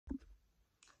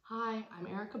Hi, I'm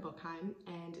Erica Bookheim,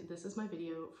 and this is my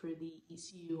video for the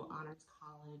ECU Honors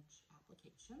College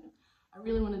application. I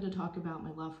really wanted to talk about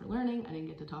my love for learning. I didn't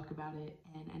get to talk about it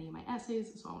in any of my essays,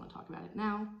 so I want to talk about it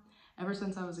now. Ever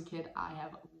since I was a kid, I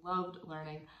have loved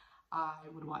learning. I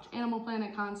would watch Animal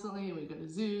Planet constantly, and we'd go to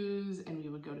zoos, and we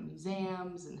would go to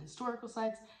museums and historical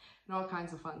sites, and all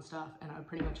kinds of fun stuff, and I would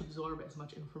pretty much absorb as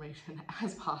much information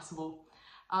as possible.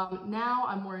 Now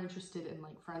I'm more interested in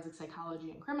like forensic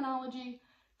psychology and criminology.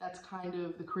 That's kind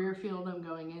of the career field I'm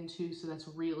going into, so that's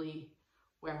really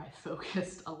where I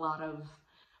focused a lot of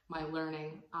my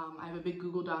learning. I have a big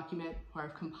Google document where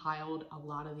I've compiled a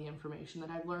lot of the information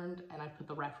that I've learned, and I've put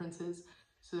the references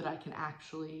so that I can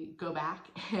actually go back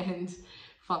and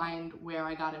find where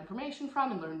I got information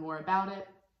from and learn more about it.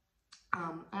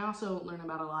 I also learn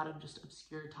about a lot of just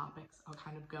obscure topics. I'll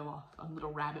kind of go off on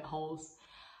little rabbit holes.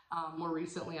 More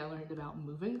recently, I learned about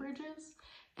moving bridges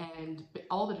and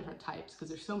all the different types, because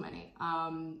there's so many.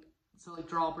 So like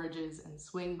drawbridges and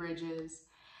swing bridges.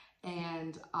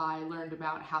 And I learned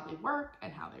about how they work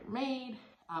and how they're made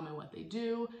and what they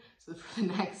do. So for the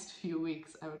next few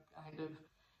weeks, I would kind of,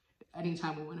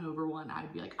 anytime we went over one, I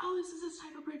would be like, oh, this is this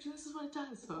type of bridge, and this is what it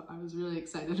does. So I was really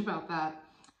excited about that.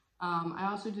 I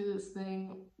also do this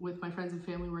thing with my friends and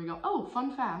family where I go, oh,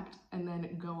 fun fact, and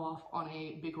then go off on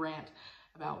a big rant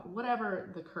about whatever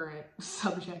the current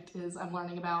subject is I'm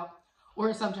learning about, or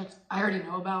a subject I already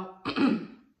know about.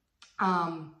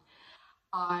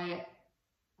 I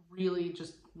really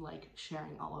just like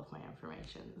sharing all of my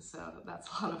information, so that's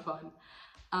a lot of fun.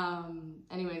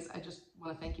 Anyways, I just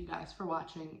want to thank you guys for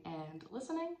watching and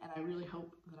listening, and I really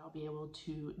hope that I'll be able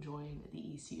to join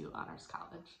the ECU Honors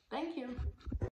College. Thank you.